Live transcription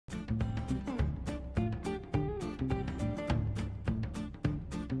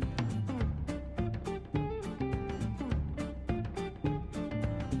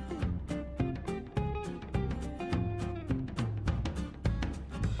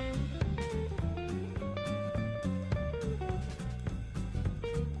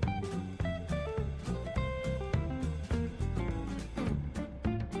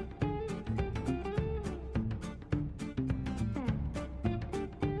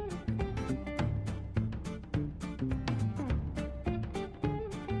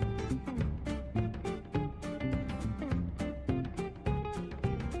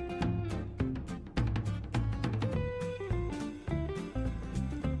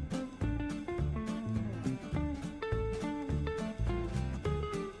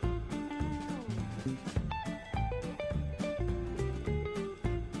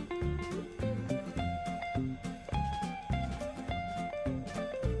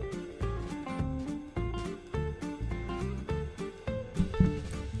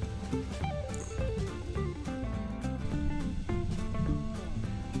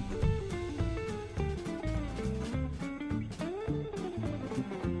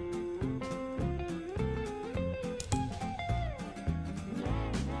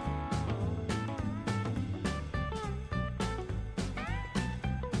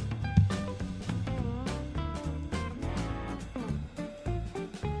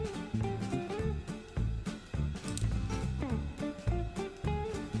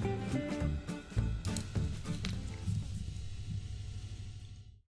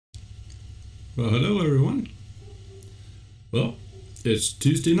Well, hello everyone. Well, it's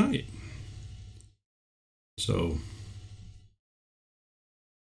Tuesday night. So,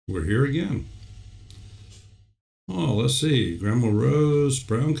 we're here again. Oh, let's see. Grandma Rose,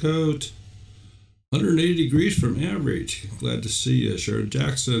 brown coat, 180 degrees from average. Glad to see you. Sharon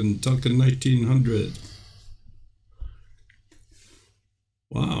Jackson, Duncan 1900.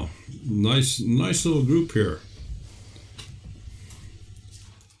 Wow, nice little group here.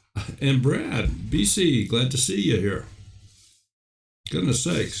 And Brad, BC, glad to see you here. Goodness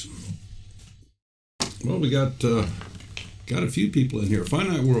sakes. Well, we got a few people in here.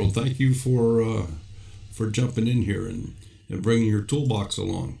 Finite World, thank you for jumping in here and bringing your toolbox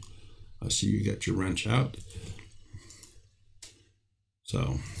along. I see you got your wrench out.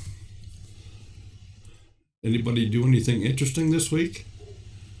 So, anybody do anything interesting this week?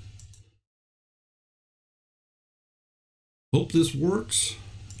 Hope this works.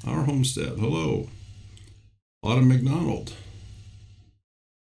 Our homestead, hello. Autumn McDonald.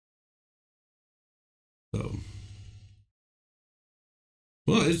 So,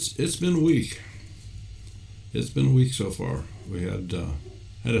 well, it's been a week. It's been a week so far. We had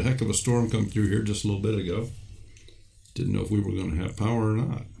a heck of a storm come through here just a little bit ago. Didn't know if we were going to have power or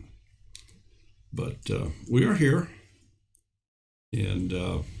not. But we are here. And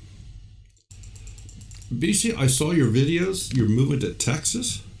BC, I saw your videos. You're moving to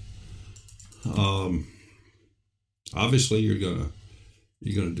Texas. Obviously you're gonna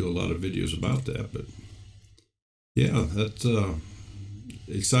do a lot of videos about that, but yeah, that's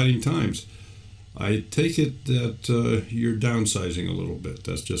exciting times. I take it that you're downsizing a little bit.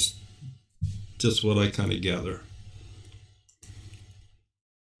 That's just what I kind of gather.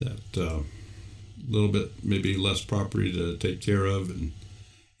 That a little bit, maybe less property to take care of and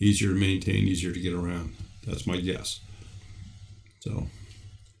easier to maintain, easier to get around. That's my guess. So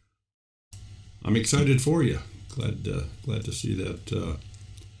I'm excited for you. Glad to see that.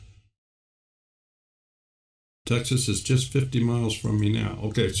 Texas is just 50 miles from me now.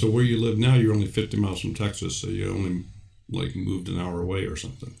 Okay, so where you live now, you're only 50 miles from Texas, so you only like moved an hour away or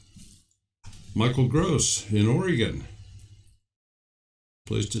something. Michael Gross in Oregon.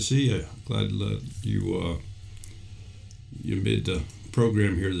 Pleased to see you. Glad that you made the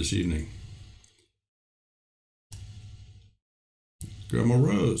program here this evening. Grandma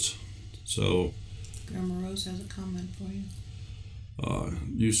Rose. So, Grandma Rose has a comment for you.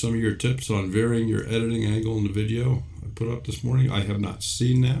 Use some of your tips on varying your editing angle in the video I put up this morning. I have not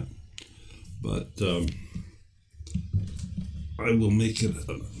seen that, but I will make it.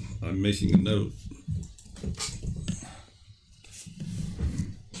 I'm making a note.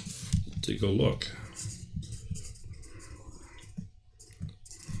 Take a look.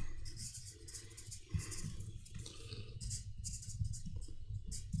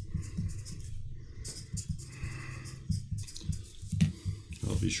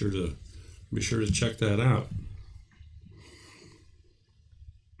 I'll be sure to check that out.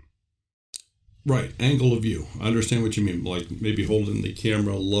 Right, angle of view. I understand what you mean. Like maybe holding the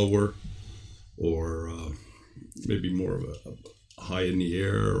camera lower, or maybe more of a high in the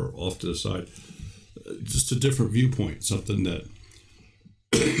air or off to the side. Just a different viewpoint. Something that,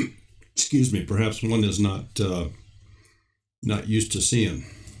 excuse me, perhaps one is not used to seeing,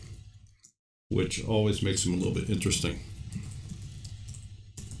 which always makes them a little bit interesting.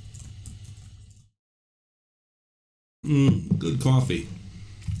 Good coffee.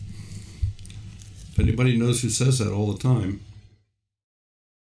 If anybody knows who says that all the time,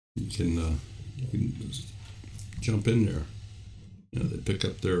 you can just jump in there. You know, they pick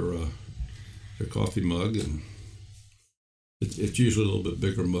up their coffee mug, and it's usually a little bit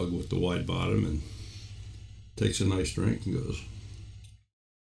bigger mug with the wide bottom, and takes a nice drink and goes.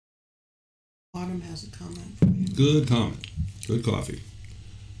 Autumn has a comment for you. Good comment. Good coffee.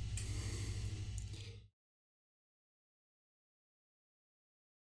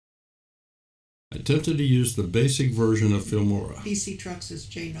 I attempted to use the basic version of Filmora. BC Trucks is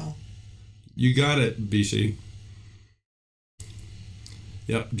J-No. You got it, BC.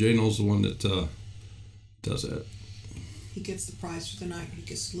 Yep, J-No's the one that does that. He gets the prize for the night. He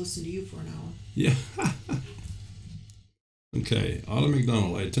gets to listen to you for an hour. Yeah. Okay, Autumn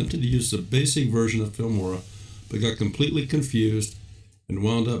McDonald. I attempted to use the basic version of Filmora, but got completely confused and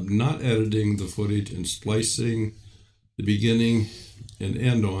wound up not editing the footage and splicing the beginning and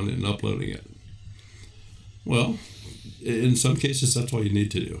end on and uploading it. Well, in some cases, that's all you need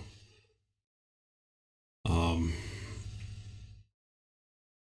to do.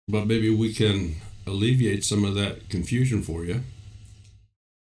 But maybe we can alleviate some of that confusion for you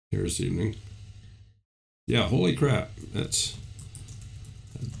here this evening. Yeah, holy crap. That's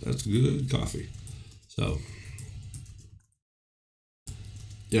That's good coffee. So,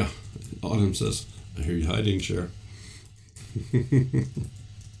 yeah, Autumn says, I hear you hiding, Cher.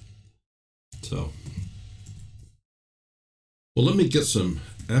 So, well, let me get some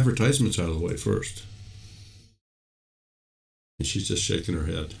advertisements out of the way first. And she's just shaking her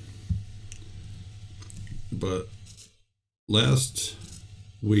head. But last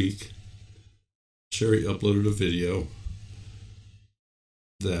week, Sherry uploaded a video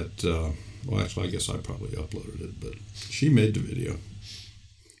that, well, actually, I guess I probably uploaded it, but she made the video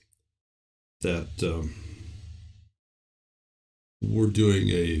that we're doing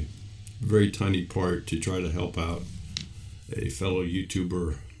a very tiny part to try to help out a fellow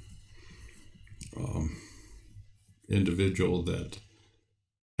YouTuber individual that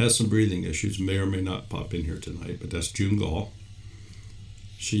has some breathing issues, may or may not pop in here tonight, but that's June Gaul.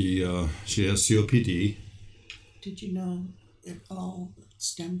 She has COPD. Did you know it all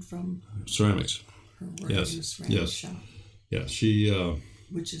stemmed from ceramics? Her work in the ceramic shop. Yeah, she.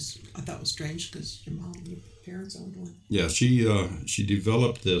 Which is, I thought was strange because your mom and your parents owned one. Yeah, she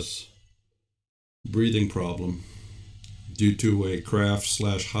developed this breathing problem due to a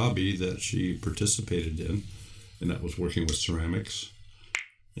craft/hobby that she participated in, and that was working with ceramics.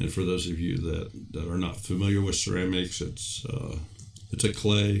 And for those of you that are not familiar with ceramics, it's a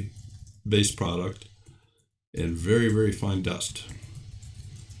clay-based product and very, very fine dust.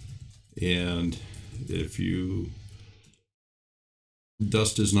 And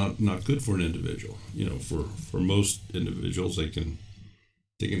dust is not good for an individual. You know, for most individuals, they can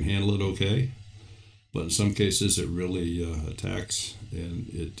handle it okay, but in some cases it really attacks, and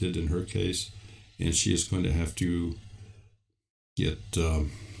it did in her case. And she is going to have to get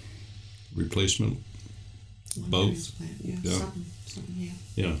replacement, both.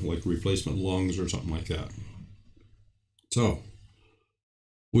 Yeah, like replacement lungs or something like that. So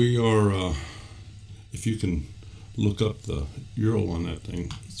we are, if you can look up the URL on that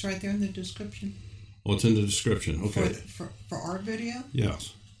thing. It's right there in the description. Oh, it's in the description. Okay. For our video?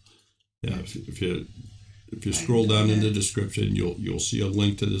 Yes. Yeah. If you scroll down in the description, you'll see a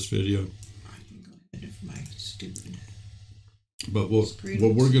link to this video. I can go ahead for my stupid. But what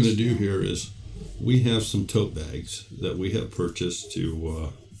we're going to do here is we have some tote bags that we have purchased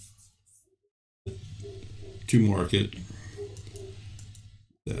to market.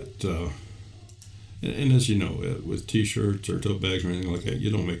 That and as you know, with T-shirts or tote bags or anything like that,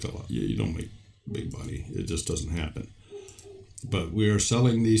 you don't make you don't make big money. It just doesn't happen. But we are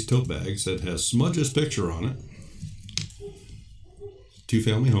selling these tote bags that has Smudge's picture on it.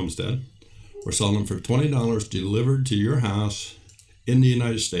 2-family homestead. We're selling them for $20 delivered to your house in the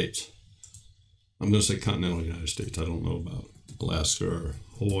United States. I'm going to say continental United States. I don't know about Alaska or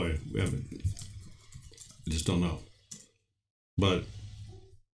Hawaii. I just don't know. But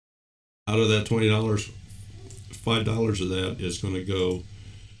out of that $20, $5 of that is going to go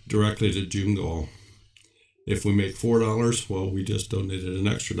directly to June Gaul. If we make $4, well, we just donated an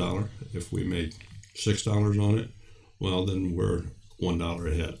extra $1. If we make $6 on it, well, then we're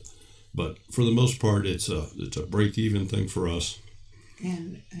 $1 ahead. But for the most part, it's a break-even thing for us.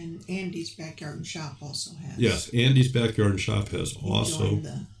 And Andy's Backyard and Shop also has. Yes, Andy's Backyard and Shop has also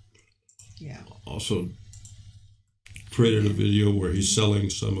created a video where he's selling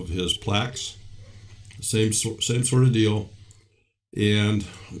some of his plaques. Same sort of deal, and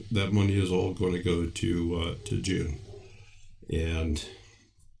that money is all going to go to June, and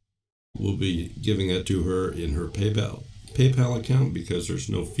we'll be giving that to her in her PayPal account because there's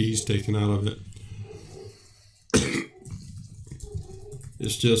no fees taken out of it.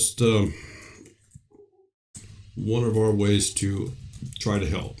 It's just one of our ways to try to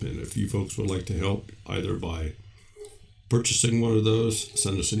help. And if you folks would like to help, either by purchasing one of those,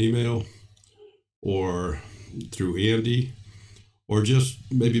 send us an email, or through Andy, or just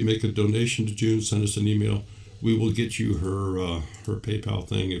maybe make a donation to June, send us an email. We will get you her PayPal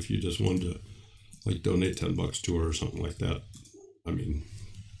thing if you just wanted to like donate $10 to her or something like that. I mean,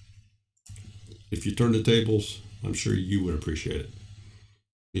 if you turn the tables, I'm sure you would appreciate it.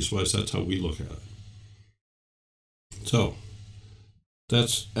 Leastwise, that's how we look at it. So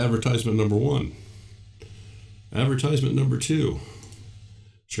that's advertisement number 1. Advertisement number 2.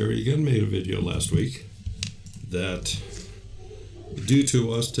 Sherry again made a video last week that, due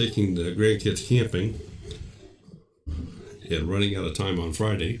to us taking the grandkids camping and running out of time on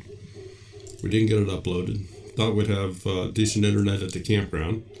Friday, we didn't get it uploaded. Thought we'd have decent internet at the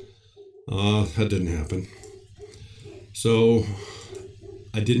campground. That didn't happen. So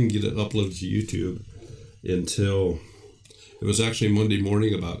I didn't get it uploaded to YouTube until it was actually Monday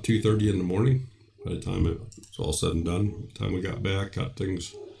morning about 2:30 in the morning. by the time it's all said and done, by the time we got back, got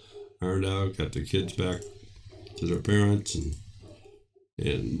things ironed out, got the kids back to their parents,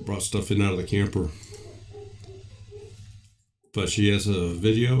 and brought stuff in out of the camper. But she has a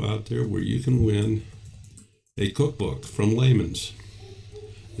video out there where you can win a cookbook from Layman's.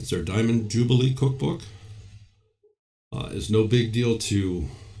 It's their Diamond Jubilee cookbook. It's no big deal to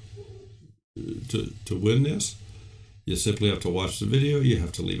win this. You simply have to watch the video. You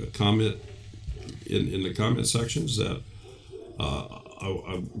have to leave a comment in the comment sections that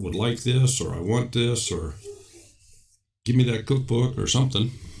I would like this, or I want this, or give me that cookbook or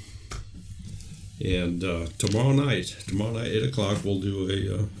something. And tomorrow night, 8 o'clock, we'll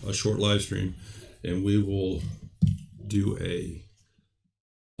do a short live stream, and we will do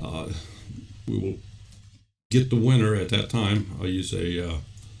we will get the winner at that time. I'll use a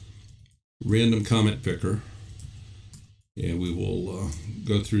random comment picker, and we will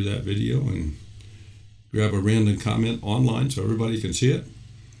go through that video and grab a random comment online so everybody can see it,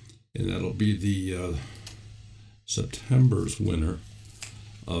 and that'll be the September's winner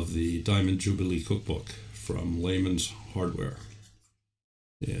of the Diamond Jubilee cookbook from Layman's Hardware.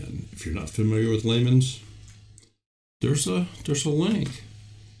 And if you're not familiar with Layman's, there's a link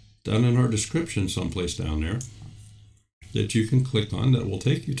down in our description someplace down there that you can click on that will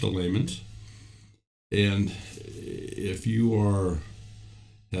take you to Layman's. And if you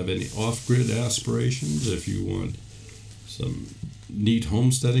have any off-grid aspirations, if you want some neat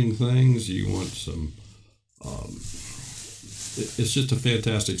homesteading things, you want some it's just a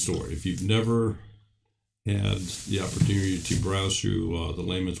fantastic store. If you've never had the opportunity to browse through the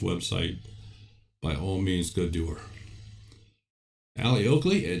Layman's website, by all means, go do her. Allie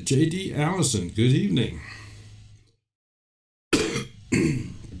Oakley and J.D. Allison, good evening.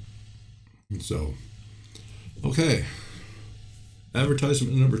 So, okay.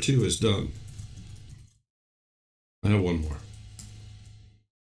 Advertisement number 2 is done. I have one more.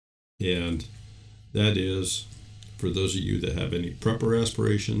 And that is for those of you that have any prepper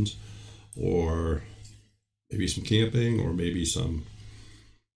aspirations, or maybe some camping, or maybe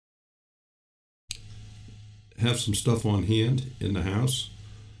have some stuff on hand in the house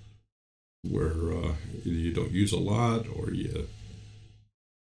where you don't use a lot, or I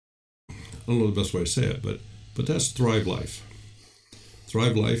don't know the best way to say it, but that's Thrive Life.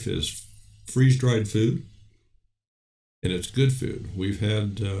 Thrive Life is freeze-dried food, and it's good food. We've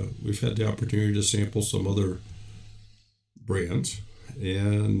had the opportunity to sample some other brands,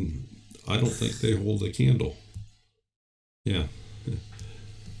 and I don't think they hold a candle. Yeah,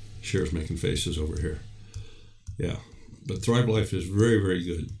 Cher's making faces over here. Yeah, but Thrive Life is very, very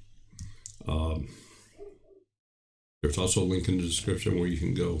good. There's also a link in the description where you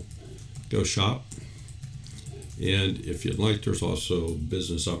can go shop. And if you'd like, there's also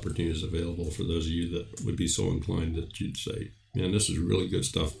business opportunities available for those of you that would be so inclined that you'd say, man, this is really good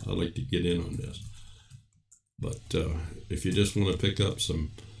stuff. I'd like to get in on this. But if you just want to pick up a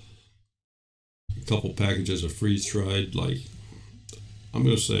couple packages of freeze-dried, like, I'm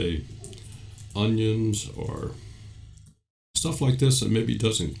going to say onions or stuff like this that maybe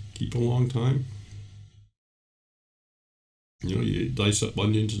doesn't keep a long time. You know, you dice up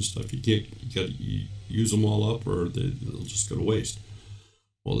onions and stuff. You got to use them all up, or they'll just go to waste.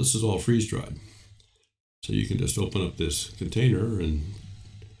 Well, this is all freeze-dried. So you can just open up this container and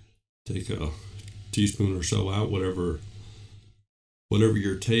take a teaspoon or so out, whatever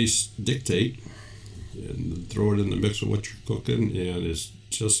your tastes dictate, and throw it in the mix of what you're cooking, and it's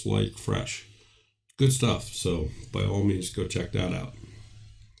just like fresh. Good stuff. So by all means, go check that out.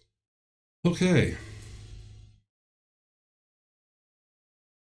 Okay.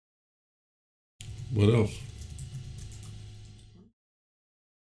 What else?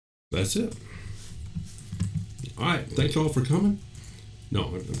 That's it. All right. Thank you all for coming. No,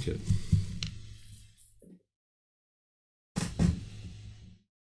 I'm kidding.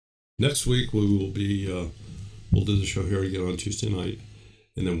 Next week we will be, we'll do the show here again on Tuesday night,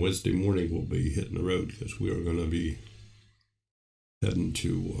 and then Wednesday morning we'll be hitting the road because we are going to be heading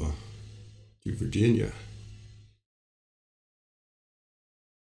to Virginia.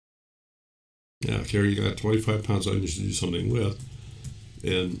 Yeah, Carrie, you got 25 pounds of onions to do something with,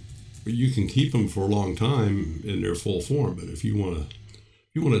 and you can keep them for a long time in their full form. But if you want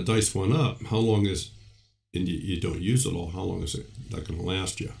to dice one up, how long is, and you don't use it all, how long is it not going to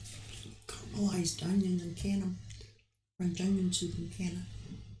last you? Caramelized onions and can them. French onion soup and can them.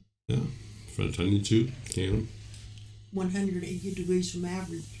 Yeah, French onion soup, can them. 180 degrees from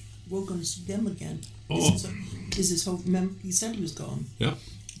average. We're going to see them again. Oh. Is his whole, remember, he said he was going. Yeah.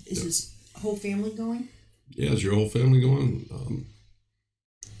 Is his whole family going? Yeah, is your whole family going?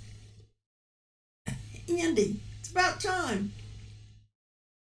 Andy. It's about time.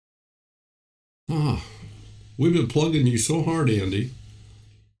 Ah, we've been plugging you so hard, Andy,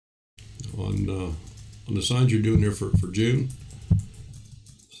 on the signs you're doing there for June.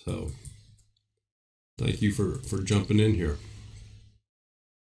 So thank you for jumping in here.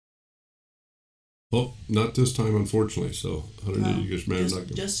 Oh, not this time, unfortunately. So I don't know. You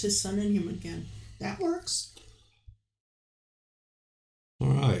just his son and him again. That works. All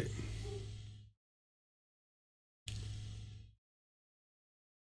right.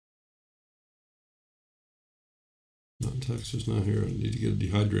 Not Texas, not here. I need to get a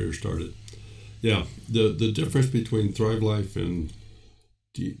dehydrator started. Yeah, the difference between Thrive Life and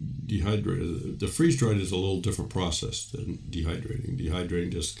dehydrated, the freeze dried is a little different process than dehydrating.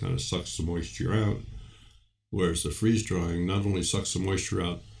 Dehydrating just kind of sucks the moisture out, whereas the freeze drying not only sucks the moisture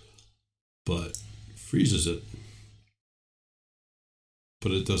out, but freezes it,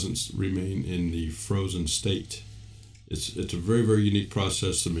 but it doesn't remain in the frozen state. It's a very, very unique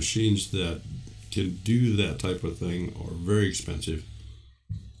process. The machines that can do that type of thing are very expensive.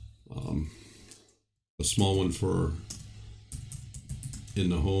 A small one for in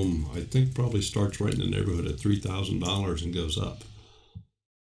the home, I think, probably starts right in the neighborhood at $3,000 and goes up.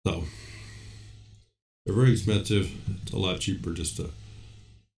 So they're very expensive. It's a lot cheaper just to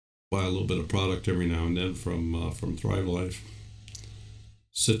buy a little bit of product every now and then from Thrive Life.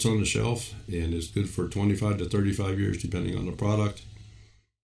 Sits on the shelf and is good for 25 to 35 years depending on the product.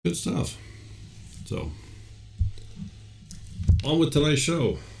 Good stuff. So on with tonight's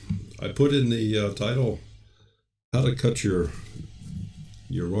show. I put in the title, how to cut your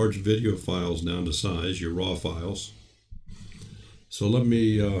large video files down to size, your raw files. So let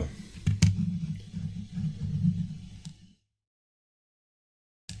me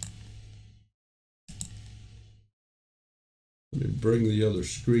bring the other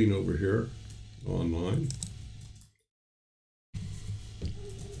screen over here online.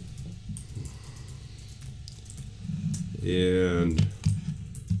 And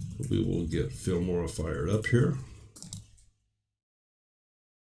we will get Filmora fired up here.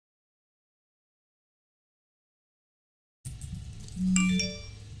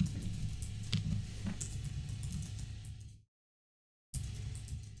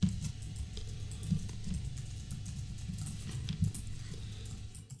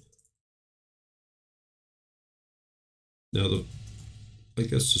 Now, I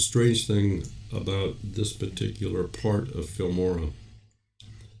guess the strange thing about this particular part of Filmora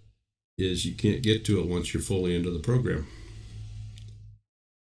is you can't get to it once you're fully into the program.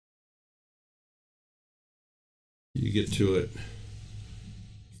 You get to it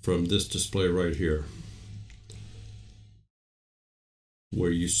from this display right here, where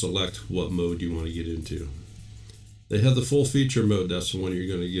you select what mode you want to get into. They have the full feature mode. That's the one you're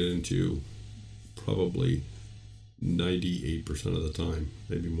going to get into probably 98% of the time,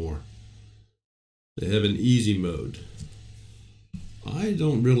 maybe more. They have an easy mode. I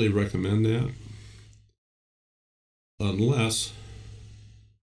don't really recommend that unless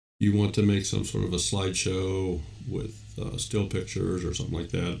you want to make some sort of a slideshow with still pictures or something like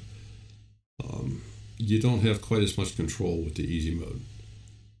that. You don't have quite as much control with the easy mode.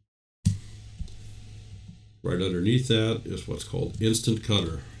 Right underneath that is what's called Instant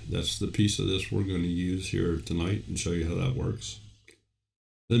Cutter. That's the piece of this we're going to use here tonight and show you how that works.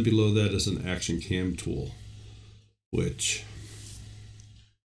 Then below that is an Action Cam tool, which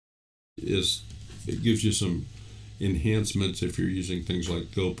it gives you some enhancements if you're using things like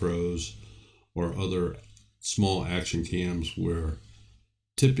GoPros or other small action cams where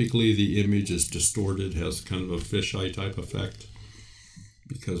typically the image is distorted, has kind of a fisheye type effect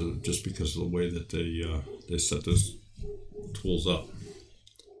because of the way that they set those tools up.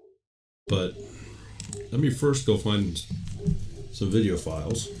 But let me first go find some video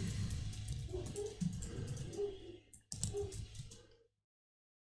files.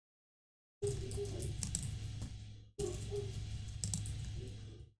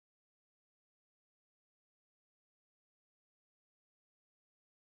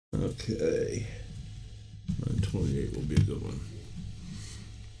 Okay, 928 will be a good one.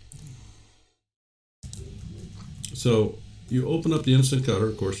 So you open up the Instant Cutter.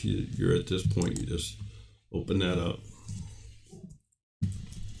 Of course, you're at this point, you just open that up.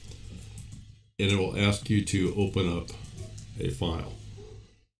 And it will ask you to open up a file.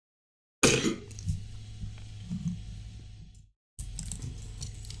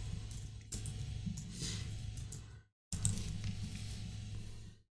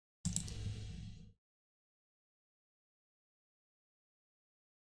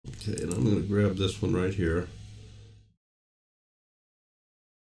 Okay, and I'm going to grab this one right here.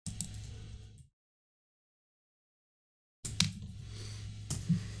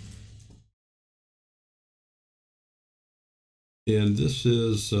 And this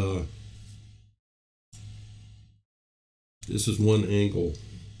is one angle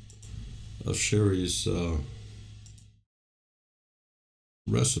of Sherry's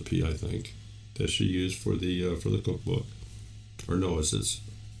recipe, I think, that she used for the cookbook. Or no, it's this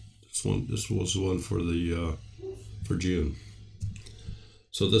one. This was the one for the for June.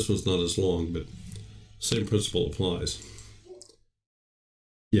 So this one's not as long, but same principle applies.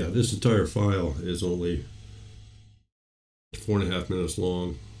 Yeah, this entire file is only 4.5 minutes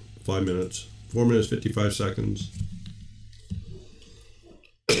long, 5 minutes, 4 minutes 55 seconds.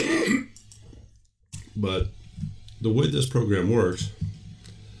 But the way this program works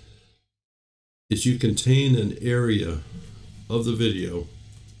is you contain an area of the video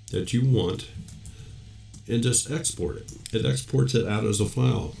that you want and just export it. It exports it out as a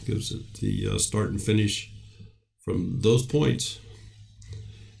file, gives it the start and finish from those points,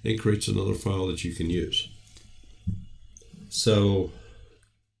 and creates another file that you can use. So,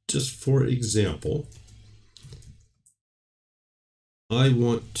 just for example, I don't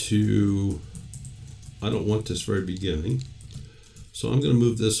want this very beginning, so I'm going to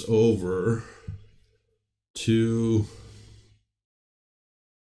move this over to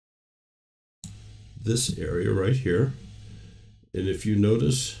this area right here. And if you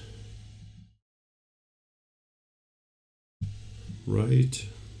notice, right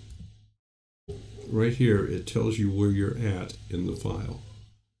here, it tells you where you're at in the file.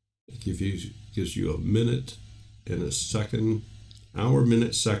 It gives you a minute and a second, hour,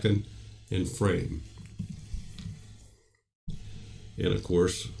 minute, second, and frame. And of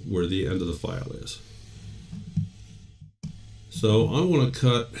course, where the end of the file is. So I want to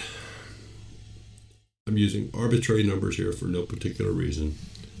cut, I'm using arbitrary numbers here for no particular reason.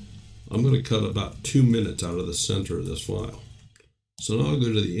 I'm going to cut about 2 minutes out of the center of this file. So now I'll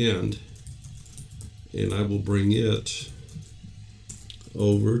go to the end, and I will bring it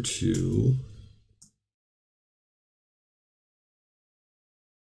over to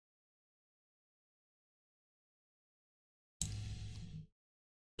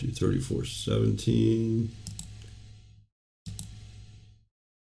to 34:17.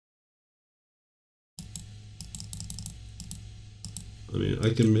 I mean,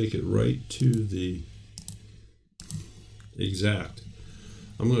 I can make it right to the exact.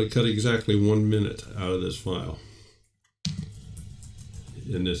 I'm going to cut exactly 1 minute out of this file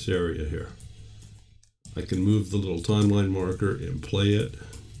in this area here. I can move the little timeline marker and play it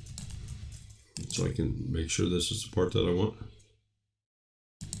so I can make sure this is the part that I want.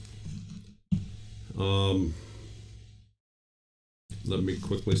 Let me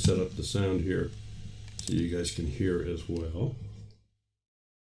quickly set up the sound here so you guys can hear as well.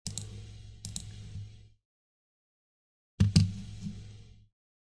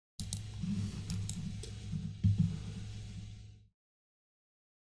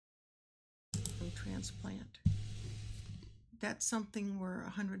 Transplant. That's something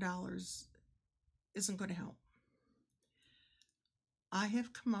where $100 isn't going to help. I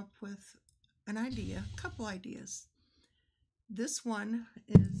have come up with an idea, a couple ideas. This one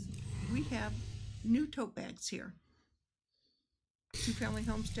is, we have new tote bags here. Two Family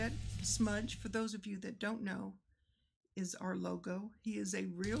Homestead. Smudge, for those of you that don't know, is our logo. He is a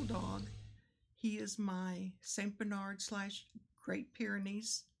real dog. He is my St. Bernard / Great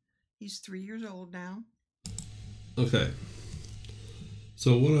Pyrenees. He's 3 years old now. Okay.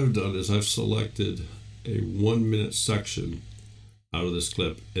 So what I've done is I've selected a 1 minute section out of this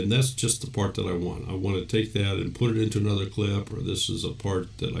clip, and that's just the part that I want. I want to take that and put it into another clip, or this is a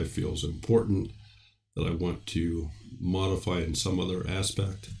part that I feel is important that I want to modify in some other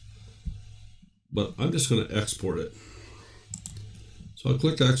aspect. But I'm just going to export it. So I'll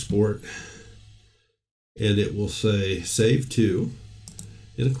click export, and it will say save to,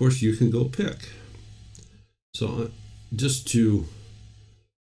 and of course you can go pick. So just to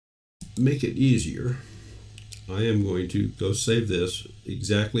make it easier, I am going to go save this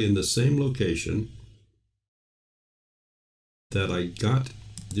exactly in the same location that I got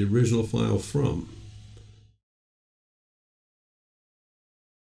the original file from.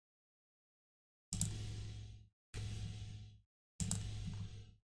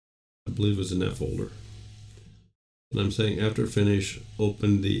 I believe it was in that folder. And I'm saying after finish,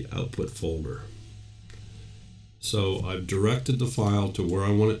 open the output folder. So I've directed the file to where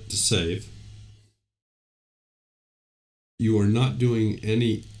I want it to save. You are not doing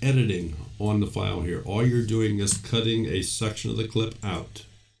any editing on the file here. All you're doing is cutting a section of the clip out.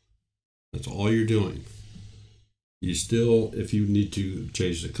 That's all you're doing. You still, if you need to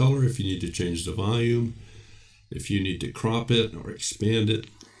change the color, if you need to change the volume, if you need to crop it or expand it,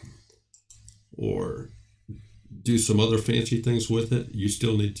 or do some other fancy things with it, you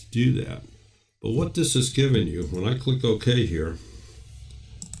still need to do that. But what this has given you, when I click OK here,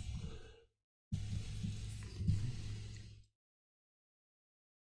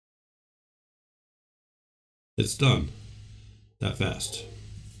 it's done that fast.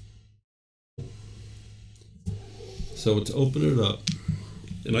 So it's open it up,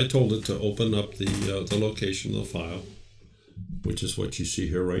 and I told it to open up the location of the file, which is what you see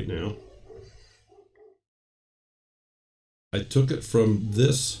here right now. I took it from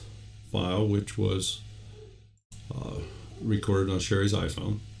this file, which was recorded on Sherry's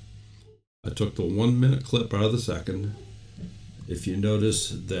iPhone. I took the 1 minute clip out of the second. If you notice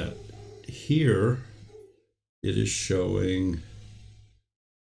that here, it is showing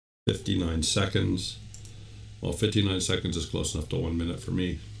 59 seconds. Well, 59 seconds is close enough to 1 minute for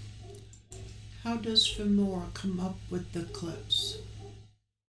me. How does Femora come up with the clips?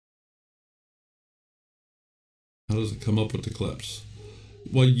 How does it come up with the clips?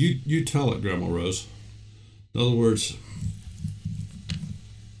 Well, you tell it, Grandma Rose. In other words,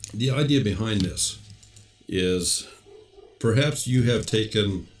 the idea behind this is perhaps you have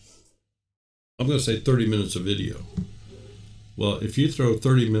taken, I'm going to say 30 minutes of video. Well, if you throw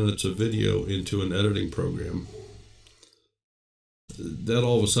 30 minutes of video into an editing program, that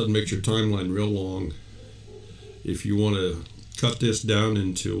all of a sudden makes your timeline real long. If you want to cut this down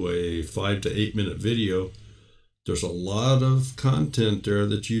into a 5 to 8 minute video, there's a lot of content there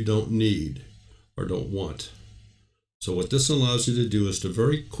that you don't need or don't want. So what this allows you to do is to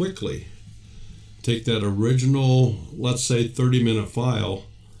very quickly take that original, let's say 30-minute file,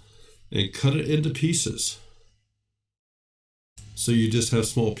 and cut it into pieces. So you just have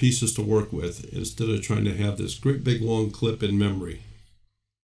small pieces to work with instead of trying to have this great big long clip in memory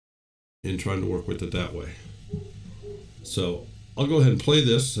and trying to work with it that way. So I'll go ahead and play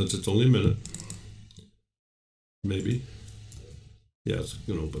this since it's only a minute. Maybe. Yeah, it's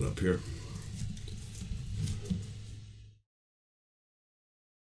going to open up here.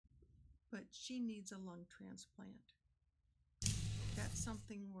 But she needs a lung transplant. That's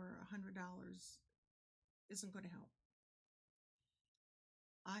something where $100 isn't going to help.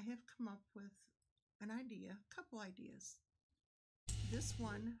 I have come up with an idea, a couple ideas. This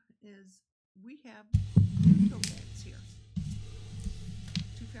one is, we have tote bags here.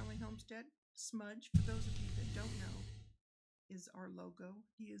 Two Family Homestead. Smudge, for those of you that don't know, is our logo.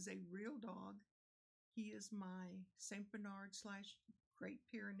 He is a real dog. He is my St. Bernard / Great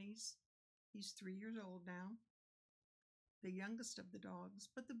Pyrenees. He's 3 years old now. The youngest of the dogs,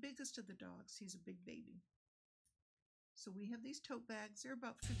 but the biggest of the dogs. He's a big baby. So we have these tote bags. They're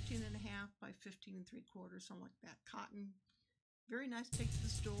about 15 and a half by 15 3/4, something like that. Cotton. Very nice to take to the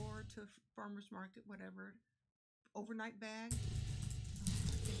store, to farmer's market, whatever. Overnight bag.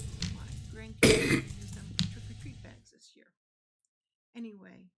 Grandkids use them for trick-or-treat bags this year.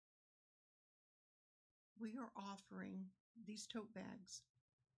 Anyway, we are offering these tote bags.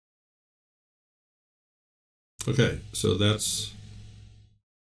 Okay, so that's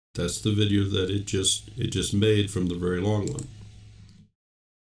the video that it just made from the very long one.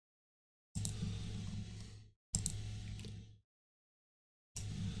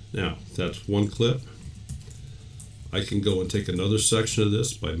 Now, that's one clip. I can go and take another section of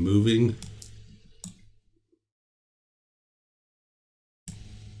this by moving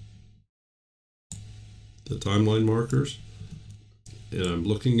the timeline markers. And I'm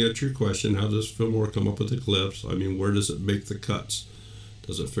looking at your question, how does Fillmore come up with the clips? I mean, where does it make the cuts?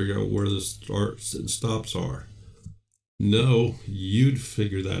 Does it figure out where the starts and stops are? No, you'd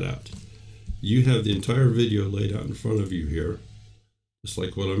figure that out. You have the entire video laid out in front of you here, just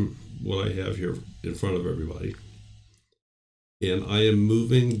like what I have here in front of everybody. And I am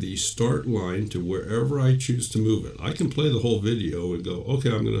moving the start line to wherever I choose to move it. I can play the whole video and go,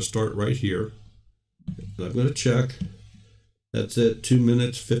 okay, I'm going to start right here. And I'm going to check. That's it, 2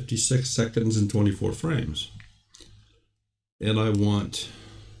 minutes, 56 seconds, and 24 frames. And I want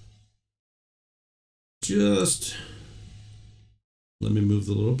just, let me move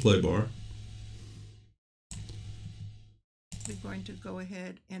the little play bar. We're going to go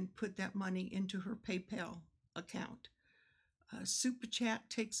ahead and put that money into her PayPal account. Super Chat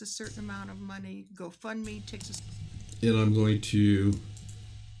takes a certain amount of money. GoFundMe takes a... And I'm going to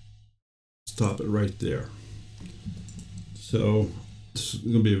stop it right there. So this is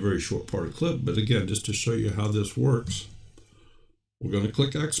going to be a very short part of the clip, but again, just to show you how this works, we're going to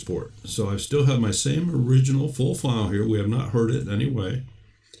click export. So I still have my same original full file here. We have not hurt it in any way.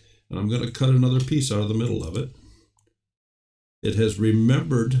 And I'm going to cut another piece out of the middle of it. It has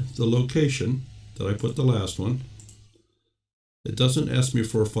remembered the location that I put the last one. It doesn't ask me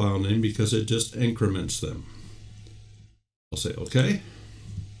for a file name because it just increments them. I'll say okay.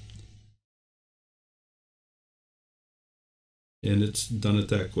 And it's done it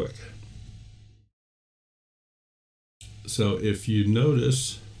that quick. So if you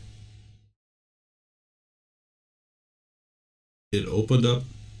notice, it opened up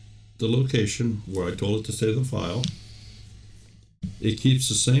the location where I told it to save the file. It keeps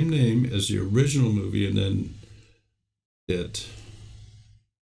the same name as the original movie, and then it,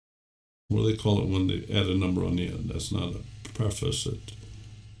 what do they call it when they add a number on the end? That's not a preface, it's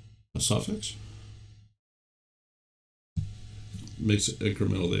a suffix. Makes it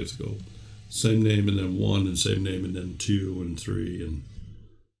incremental. They have to go same name and then 1, and same name and then 2 and 3. And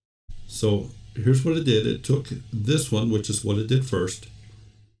so here's what it did. It took this one, which is what it did first,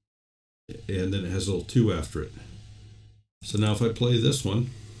 and then it has a little 2 after it. So now if I play this one,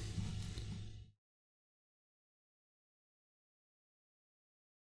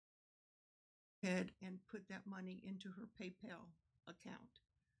 ahead and put that money into her PayPal account.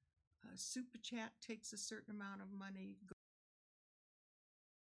 Super Chat takes a certain amount of money.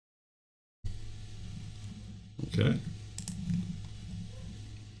 okay.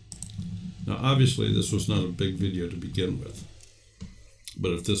 Now obviously this was not a big video to begin with,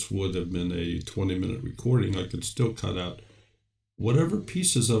 but if this would have been a 20-minute recording, I could still cut out whatever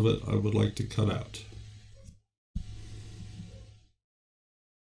pieces of it I would like to cut out.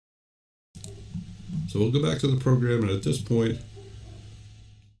 So we'll go back to the program, and at this point,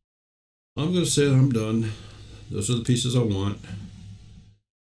 I'm going to say I'm done. Those are the pieces I want. It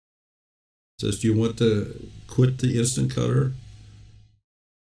says, do you want to quit the instant cutter?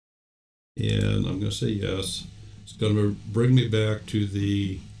 And I'm going to say yes. It's going to bring me back to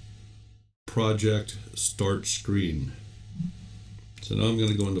the project start screen. So now I'm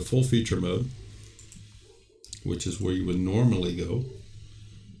going to go into full feature mode, which is where you would normally go.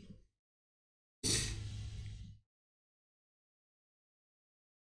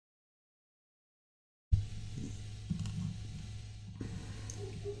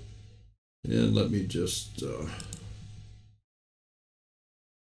 And let me just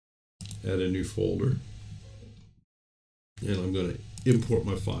add a new folder. And I'm going to import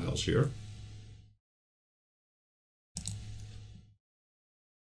my files here.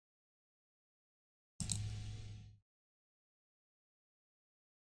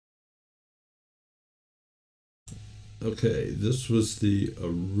 Okay, this was the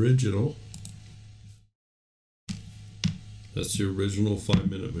original. That's the original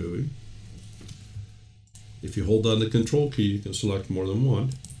 5-minute movie. If you hold down the control key, you can select more than one.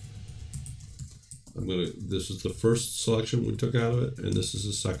 This is the first selection we took out of it, and this is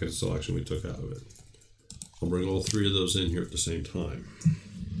the second selection we took out of it. I'll bring all 3 of those in here at the same time.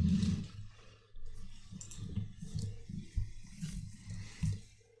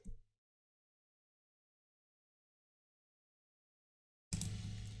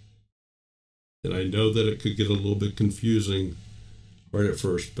 And I know that it could get a little bit confusing right at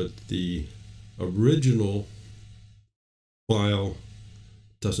first, but the original file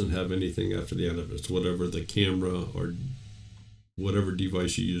doesn't have anything after the end of it. It's whatever the camera or whatever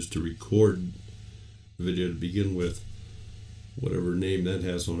device you use to record the video to begin with, whatever name that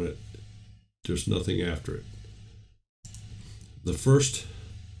has on it, there's nothing after it. The first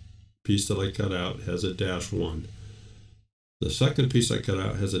piece that I cut out has a -1. The second piece I cut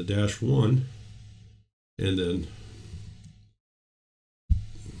out has a -1, and then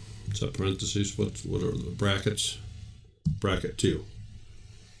is that parentheses? What are the brackets? Bracket 2.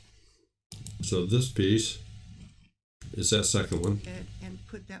 So this piece is that second one. And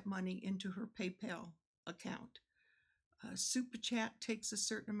put that money into her PayPal account. Super Chat takes a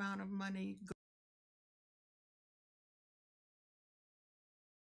certain amount of money.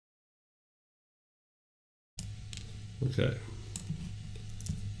 Okay.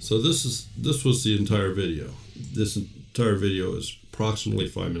 So this was the entire video. This entire video is approximately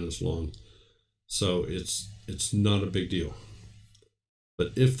 5 minutes long, so it's not a big deal.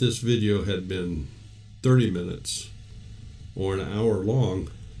 But if this video had been 30 minutes or an hour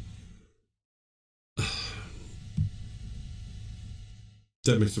long,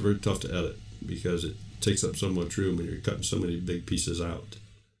 that makes it very tough to edit because it takes up so much room when you're cutting so many big pieces out.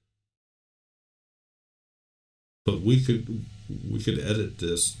 But we could edit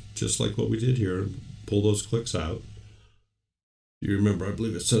this just like what we did here and pull those clicks out. You remember, I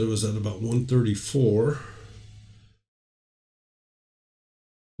believe it said it was at about 134,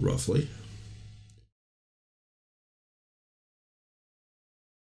 roughly.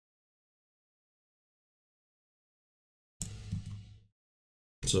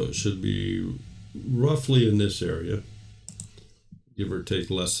 So it should be roughly in this area, give or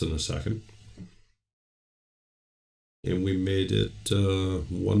take less than a second. And we made it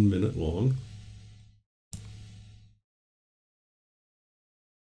 1 minute long.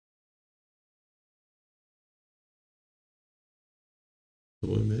 So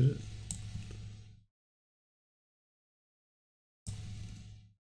we made it.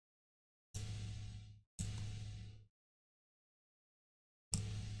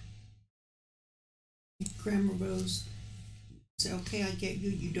 Grammar Rose, say, okay, I get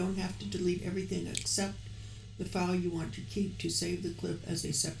you. You don't have to delete everything except the file you want to keep to save the clip as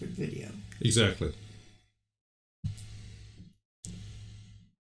a separate video. Exactly.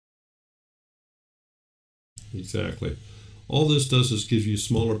 Exactly. All this does is give you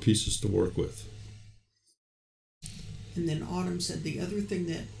smaller pieces to work with. And then Autumn said the other thing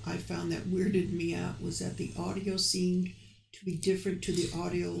that I found that weirded me out was that the audio seemed to be different to the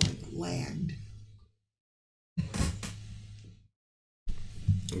audio, like lagged.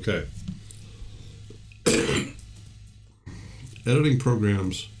 Okay. Editing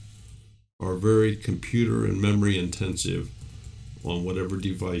programs are very computer and memory intensive on whatever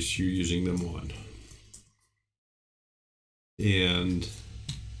device you're using them on. And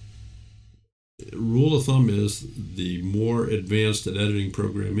rule of thumb is the more advanced an editing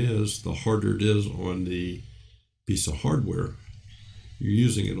program is, the harder it is on the piece of hardware you're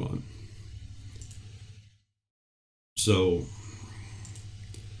using it on. So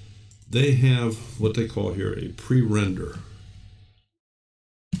they have what they call here a pre-render,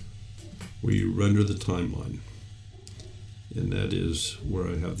 where you render the timeline. And that is where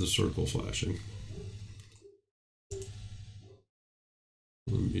I have the circle flashing.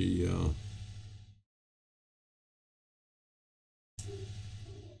 Let me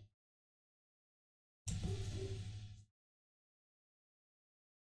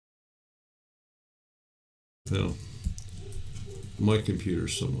well, my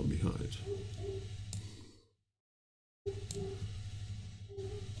computer's somewhat behind.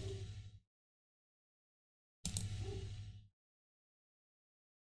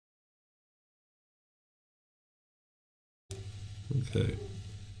 Okay.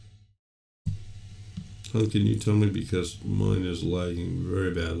 How can you tell me, because mine is lagging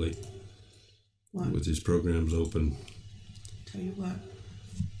very badly with these programs open? Tell you what.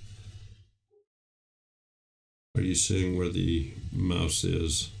 Are you seeing where the mouse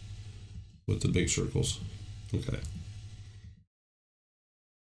is with the big circles? Okay.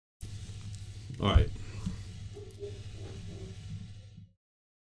 All right.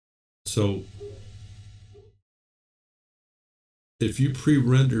 So if you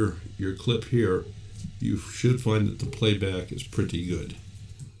pre-render your clip here, you should find that the playback is pretty good.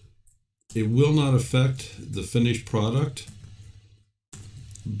 It will not affect the finished product,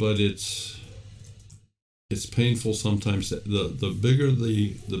 but it's painful sometimes. The bigger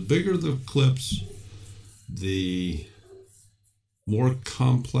the clips, the more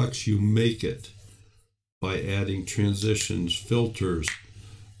complex you make it by adding transitions, filters,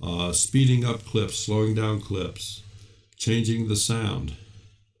 speeding up clips, slowing down clips, changing the sound.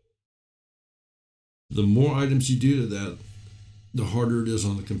 The more items you do to that, the harder it is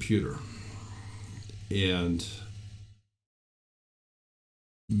on the computer. And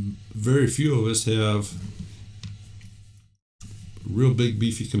very few of us have real big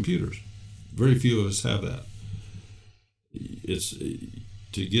beefy computers. Very few of us have that. It's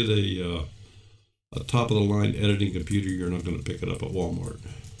to get a top of the line editing computer, you're not going to pick it up at Walmart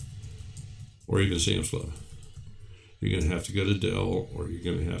or even Sam's Club. You're going to have to go to Dell, or you're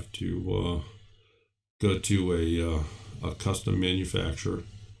going to have to go to a custom manufacturer,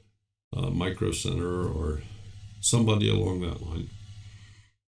 Micro Center, or somebody along that line,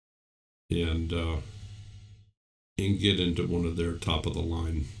 and get into one of their top of the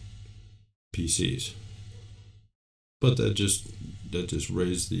line PCs. But that just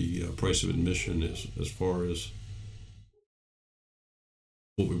raised the price of admission as far as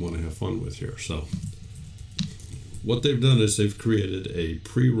what we want to have fun with here. So what they've done is they've created a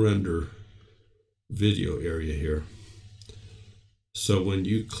pre-render video area here. So when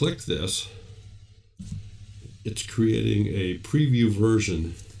you click this, it's creating a preview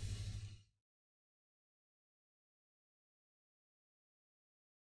version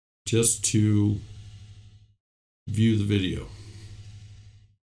just to view the video.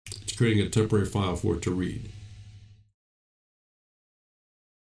 It's creating a temporary file for it to read.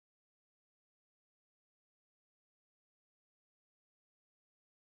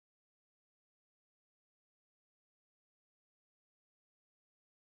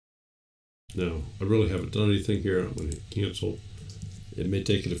 Now, I really haven't done anything here. I'm going to cancel. It may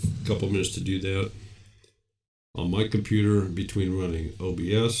take it a couple minutes to do that. On my computer, between running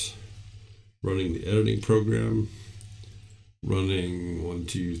OBS, running the editing program, running 1,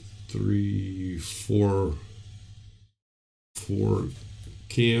 2, 3, 4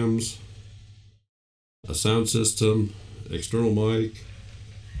 cams, a sound system, external mic,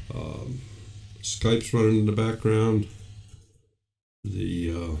 Skype's running in the background,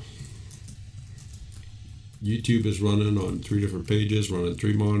 the YouTube is running on 3 different pages, running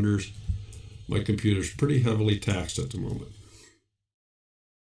 3 monitors. My computer's pretty heavily taxed at the moment.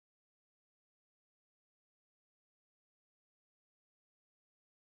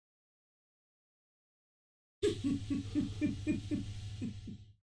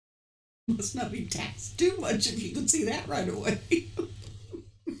 Must not be taxed too much if you can see that right away.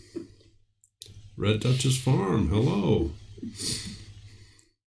 Red Duchess Farm, hello.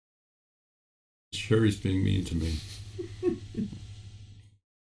 Sherry's being mean to me.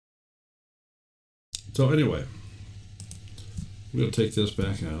 So anyway, I'm going to take this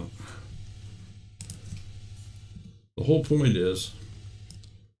back out. The whole point is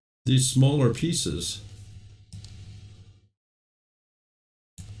these smaller pieces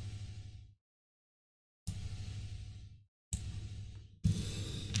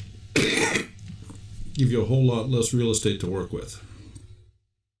give you a whole lot less real estate to work with.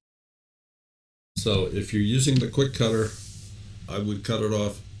 So if you're using the quick cutter, I would cut it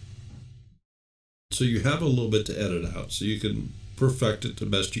off so you have a little bit to edit out, so you can perfect it the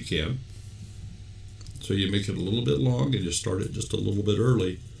best you can. So you make it a little bit long and you start it just a little bit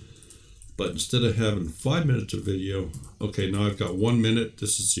early. But instead of having 5 minutes of video, okay, now I've got 1 minute.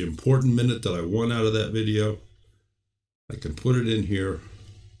 This is the important minute that I want out of that video. I can put it in here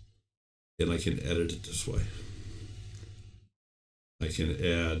and I can edit it this way. I can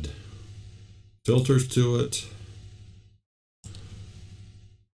add filters to it.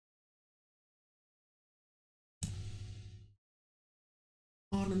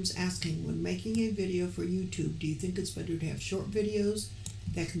 Autumn's asking, when making a video for YouTube, do you think it's better to have short videos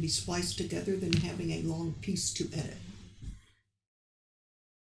that can be spliced together than having a long piece to edit?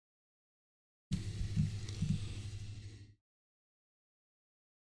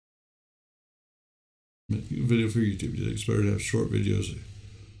 Making a video for YouTube, do you think it's better to have short videos?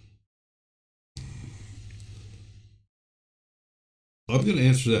 I'm going to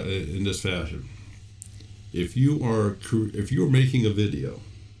answer that in this fashion. If you are making a video,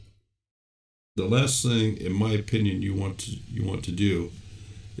 the last thing, in my opinion, you want to do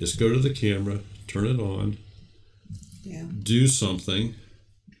is go to the camera, turn it on, do something,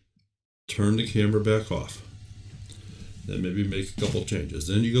 turn the camera back off, then maybe make a couple changes.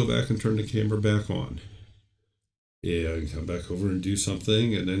 Then you go back and turn the camera back on, and come back over and do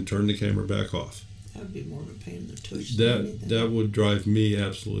something, and then turn the camera back off. That would be more of a pain in the tush. That would drive me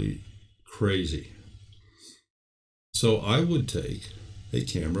absolutely crazy. So I would take a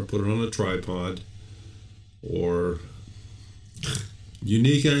camera, put it on a tripod or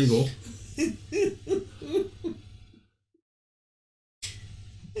unique angle,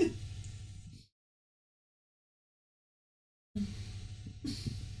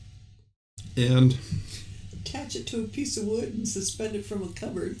 and attach it to a piece of wood and suspend it from a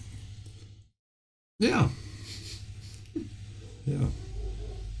cupboard. Yeah.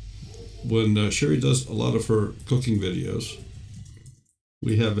 When Sherry does a lot of her cooking videos,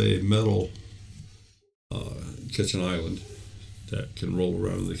 we have a metal kitchen island that can roll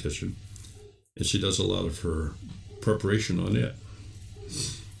around in the kitchen, and she does a lot of her preparation on it.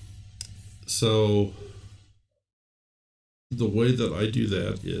 So the way that I do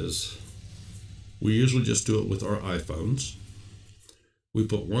that is we usually just do it with our iPhones. We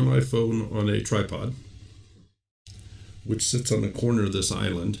put one iPhone on a tripod, which sits on the corner of this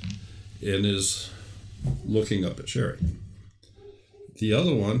island and is looking up at Sherry. The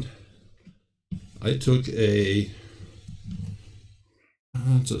other one, I took it's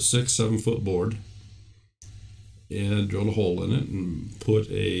a 6-7 foot board and drilled a hole in it and put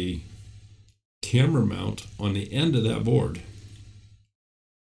a camera mount on the end of that board.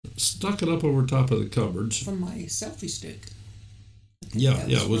 Stuck it up over top of the cupboards. From my selfie stick. Yeah,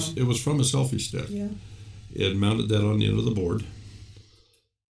 it was from a selfie stick. Yeah. And mounted that on the end of the board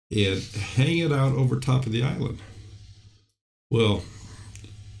and hang it out over top of the island. Well,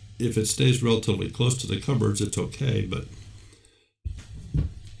 if it stays relatively close to the cupboards, it's okay, but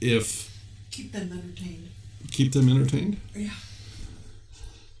if... Keep them entertained. Keep them entertained? Yeah.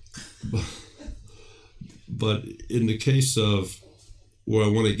 But in the case of where I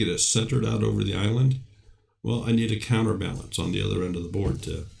want to get it centered out over the island, well, I need a counterbalance on the other end of the board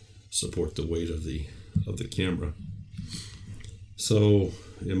to support the weight of the camera. So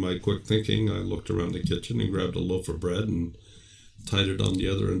in my quick thinking, I looked around the kitchen and grabbed a loaf of bread and tied it on the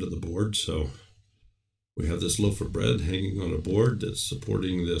other end of the board. So We have this loaf of bread hanging on a board that's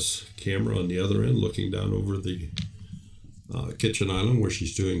supporting this camera on the other end, looking down over the kitchen island where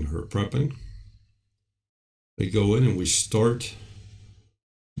she's doing her prepping. We go in and we start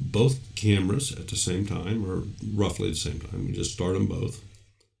both cameras at the same time, or roughly the same time. We just start them both.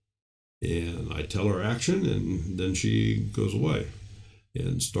 And I tell her action, and then she goes away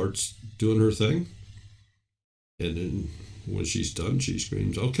and starts doing her thing. And then when she's done, she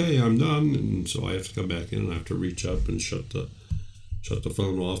screams, "Okay, I'm done." And so I have to come back in and I have to reach up and shut the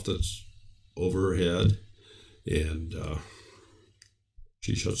phone off that's over her head. And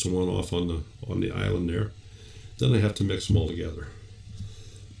she shuts the one off on the island there. Then I have to mix them all together.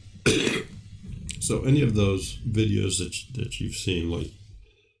 So any of those videos that you've seen, like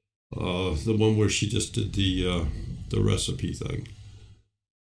the one where she just did the recipe thing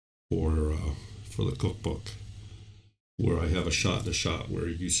for the cookbook, where I have a shot where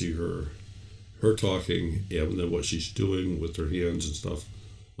you see her talking and then what she's doing with her hands and stuff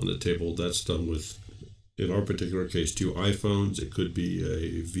on the table. That's done with, in our particular case, 2 iPhones. It could be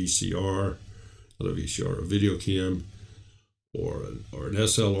a VCR, not a VCR, a video cam, or an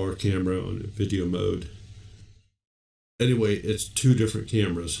SLR camera on video mode. Anyway, it's 2 different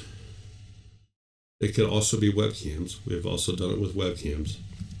cameras. It could also be webcams. We've also done it with webcams.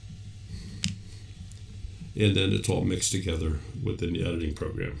 And then it's all mixed together within the editing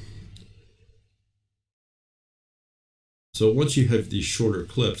program. So once you have these shorter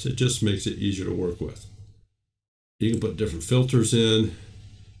clips, it just makes it easier to work with. You can put different filters in.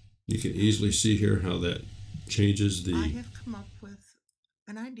 You can easily see here how that changes I have come up with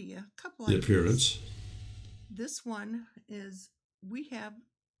an idea, a couple the ideas. appearance. This one is, we have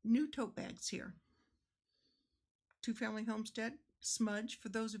new tote bags here. Two Family Homestead. Smudge, for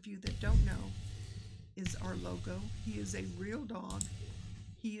those of you that don't know, is our logo. He is a real dog.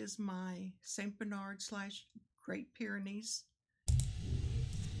 He is my St. Bernard / Great Pyrenees.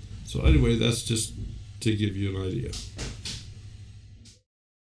 So anyway, that's just to give you an idea.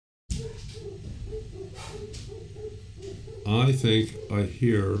 I think I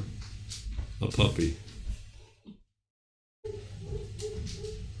hear a puppy.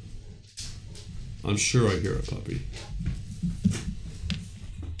 I'm sure I hear a puppy.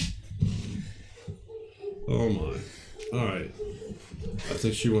 Oh my. All right. I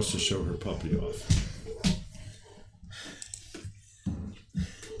think she wants to show her puppy off.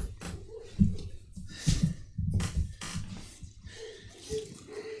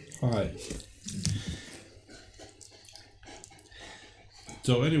 Hi.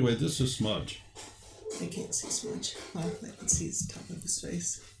 So anyway, this is Smudge. I can't see Smudge. Well, I can see the top of his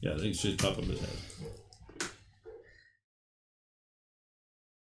face. Yeah, I think she's top of his head.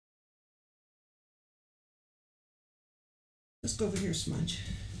 Let's go over here, Smudge.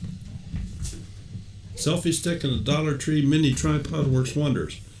 Selfie stick and a Dollar Tree mini tripod works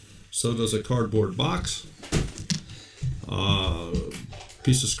wonders. So does a cardboard box,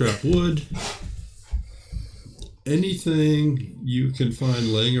 piece of scrap wood, anything you can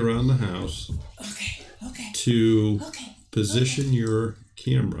find laying around the house to position your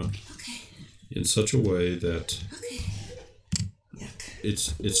camera in such a way that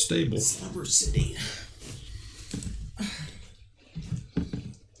it's stable. Slumber City.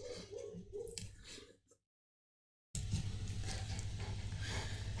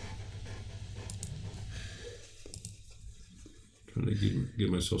 Trying to give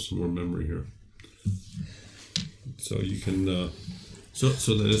myself some more memory here, so you can so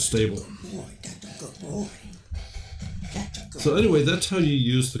that it's stable. Boy, that's a good boy. That's a good So anyway, that's how you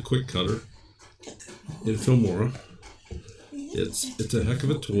use the quick cutter in Filmora. It's a heck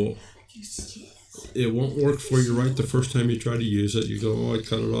of a tool. It won't work for you right the first time you try to use it. You go, "Oh, I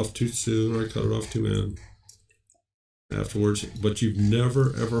cut it off too soon," or "I cut it off too in." Afterwards, but you've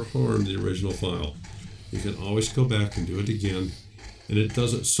never ever harmed the original file. You can always go back and do it again, and it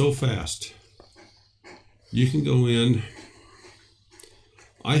does it so fast. You can go in.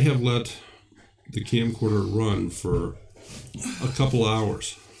 I have let the camcorder run for a couple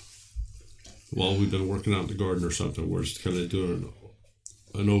hours while we've been working out in the garden or something, where it's kind of doing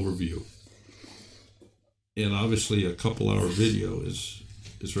an overview. And obviously a couple-hour video is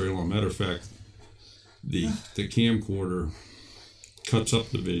very long. Matter of fact, the camcorder cuts up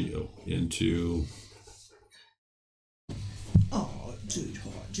the video into... Oh,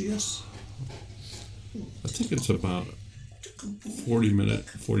 sweetheart, yes. I think it's about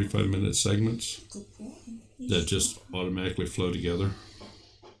 45-minute segments that just automatically flow together.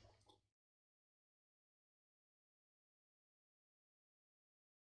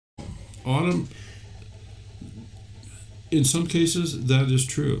 Autumn, in some cases, that is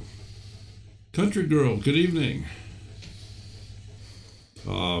true. Country Girl, good evening.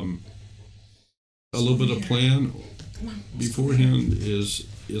 A little bit of plan beforehand is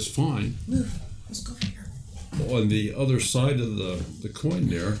fine. Move. Let's go here. On the other side of the coin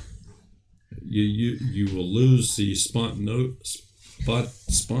there, you will lose the spontaneity.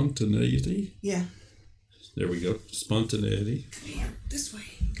 Yeah. There we go. Spontaneity. Come here. This way.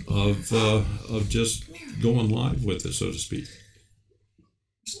 Of just going live with it, so to speak.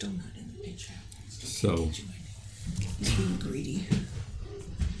 Still not in the picture. So. He's being greedy.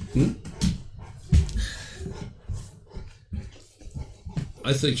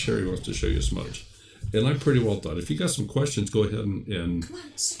 I think Sherry wants to show you a smudge. And I pretty well thought, if you got some questions, go ahead and Come on,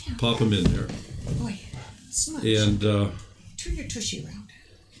 sit down. pop them in there. Boy, smudge. And turn your tushy around.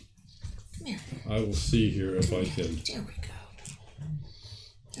 Come here. I will see here if I can. There we go.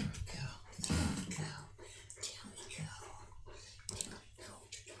 There we go. There we go. There we go.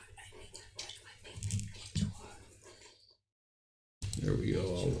 There we go. Touch my baby. There we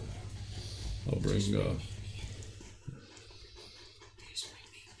go. I'll bring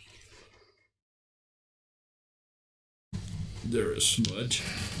there is smudge.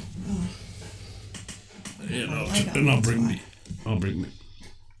 Oh. And I'll bring me.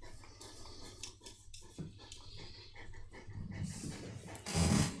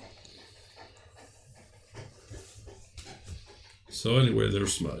 So anyway,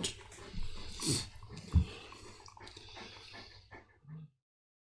 there's smudge.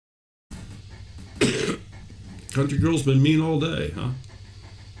 Country Girl's been mean all day, huh?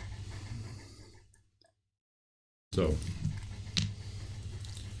 So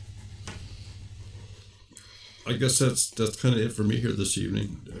I guess that's kind of it for me here this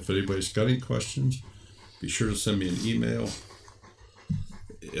evening. If anybody's got any questions, be sure to send me an email.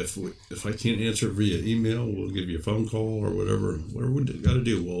 If I can't answer via email, we'll give you a phone call or whatever we got to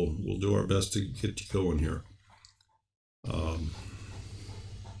do. We'll do our best to get you going here.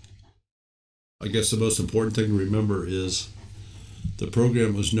 I guess the most important thing to remember is the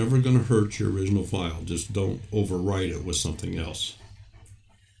program was never going to hurt your original file. Just don't overwrite it with something else.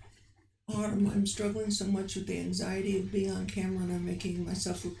 Autumn, I'm struggling so much with the anxiety of being on camera and I'm making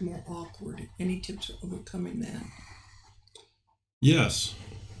myself look more awkward. Any tips for overcoming that? Yes,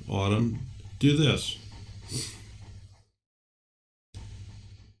 Autumn, do this.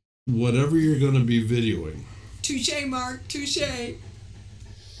 Whatever you're going to be videoing. Touche, Mark, touche.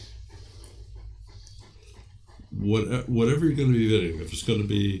 Whatever you're going to be videoing, if it's going to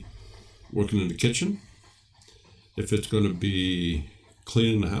be working in the kitchen, if it's going to be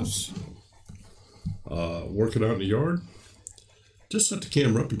cleaning the house, working out in the yard, just set the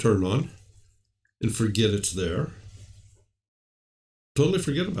camera up and turn it on and forget it's there. Totally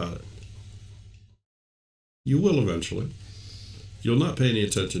forget about it. You will eventually. You'll not pay any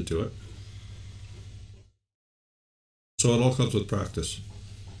attention to it. So it all comes with practice.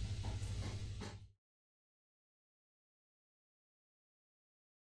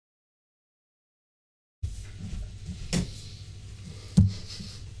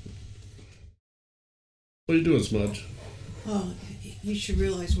 What are you doing, Smudge? Oh, you should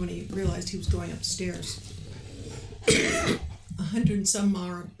realize when he realized he was going upstairs. 100 and some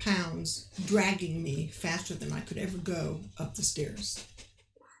odd pounds dragging me faster than I could ever go up the stairs.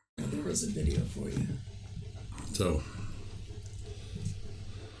 Now, there was a video for you. So,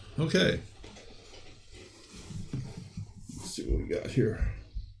 okay. Let's see what we got here.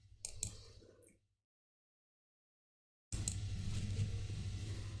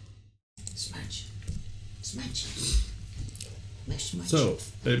 Smudge. Smudge. Smudge. So,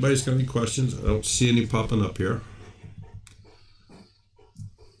 anybody's got any questions? I don't see any popping up here.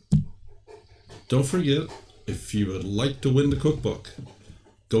 Don't forget, if you would like to win the cookbook,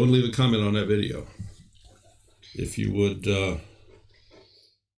 go and leave a comment on that video. If you would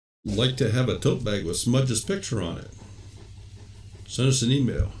like to have a tote bag with Smudge's picture on it, send us an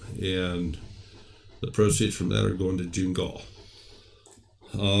email, and the proceeds from that are going to June Gaul.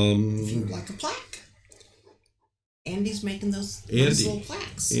 If you'd like a plaque, Andy's making those nice little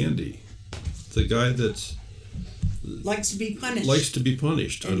plaques. Andy, the guy that's likes to be punished. Likes to be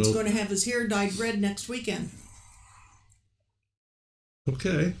punished. And he's going to have his hair dyed red next weekend.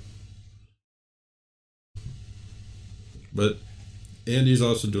 Okay. But Andy's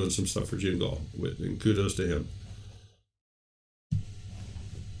also doing some stuff for June Gaul, and kudos to him.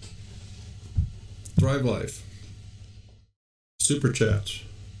 Thrive Life. Super chats.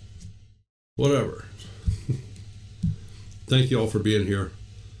 Whatever. Thank you all for being here.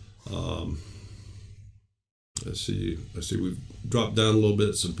 I see we've dropped down a little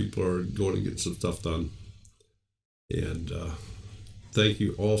bit. Some people are going to get some stuff done. And thank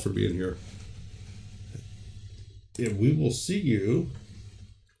you all for being here. And we will see you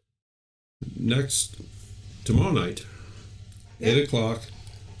tomorrow night, 8 o'clock,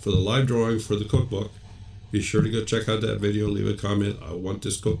 for the live drawing for the cookbook. Be sure to go check out that video. Leave a comment. I want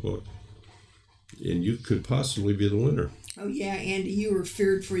this cookbook. And you could possibly be the winner. Oh, yeah, Andy, you were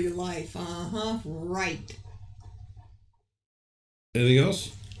feared for your life. Right. Anything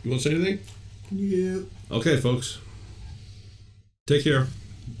else? You want to say anything? Yep. Okay, folks. Take care.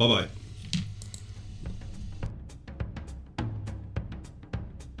 Bye-bye.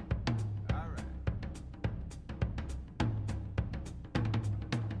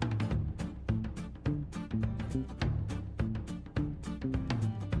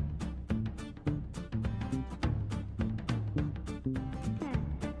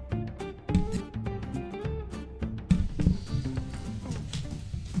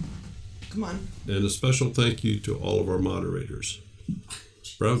 Come on. And a special thank you to all of our moderators.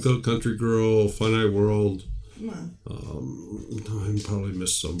 Brown Coat Country Girl, Fine Eye World. Come on. I probably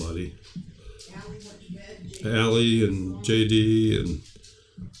missed somebody. Allie went to bed. Allie and JD and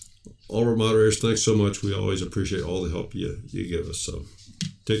all of our moderators, thanks so much. We always appreciate all the help you give us. So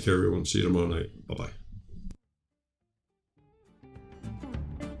take care, everyone. See you tomorrow night. Bye-bye.